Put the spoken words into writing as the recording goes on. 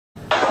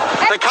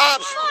The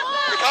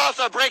cops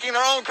are breaking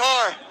their own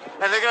car,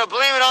 and they're gonna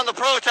blame it on the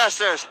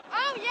protesters.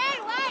 Oh, yay,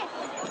 life.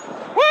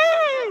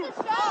 Woo!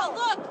 Oh,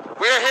 look.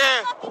 We're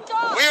here.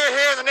 We are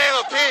here in the name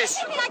of peace.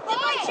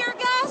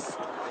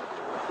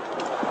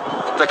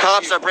 The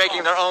cops are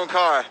breaking their own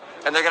car,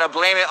 and they're gonna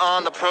blame it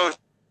on the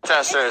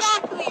protesters.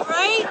 Exactly,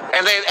 right?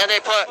 And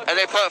they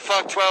put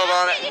Fukkk 12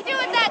 on it. What did you do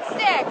with that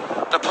stick?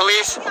 The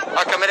police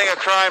are committing a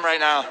crime right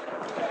now.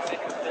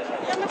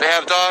 They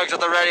have dogs at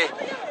the ready.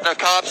 The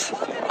cops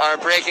are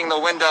breaking the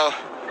window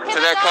to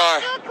their car.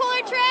 Do a cooler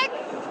trick?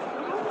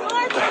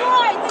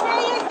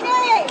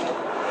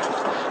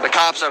 The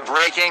cops are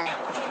breaking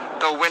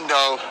the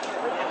window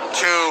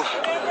to...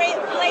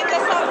 Blame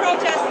this on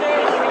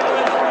protesters.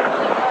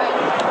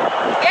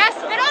 Yeah,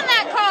 spit on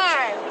that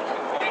car.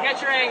 You get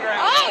your anger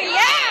out. Oh,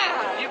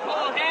 yeah. You pull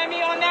a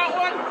hammy on that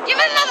one? Give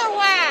it another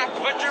whack.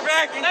 Put your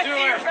back into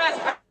it.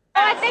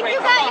 I think you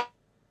got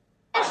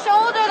your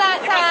shoulder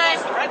that time.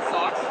 Red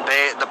Sox.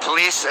 The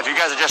police, if you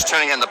guys are just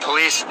tuning in, the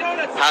police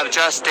have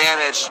just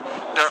damaged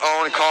their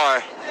own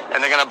car,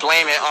 and they're gonna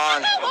blame it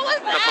on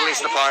the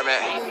police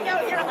department.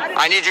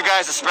 I need you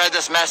guys to spread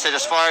this message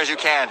as far as you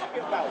can.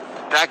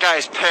 That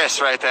guy's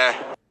pissed right there.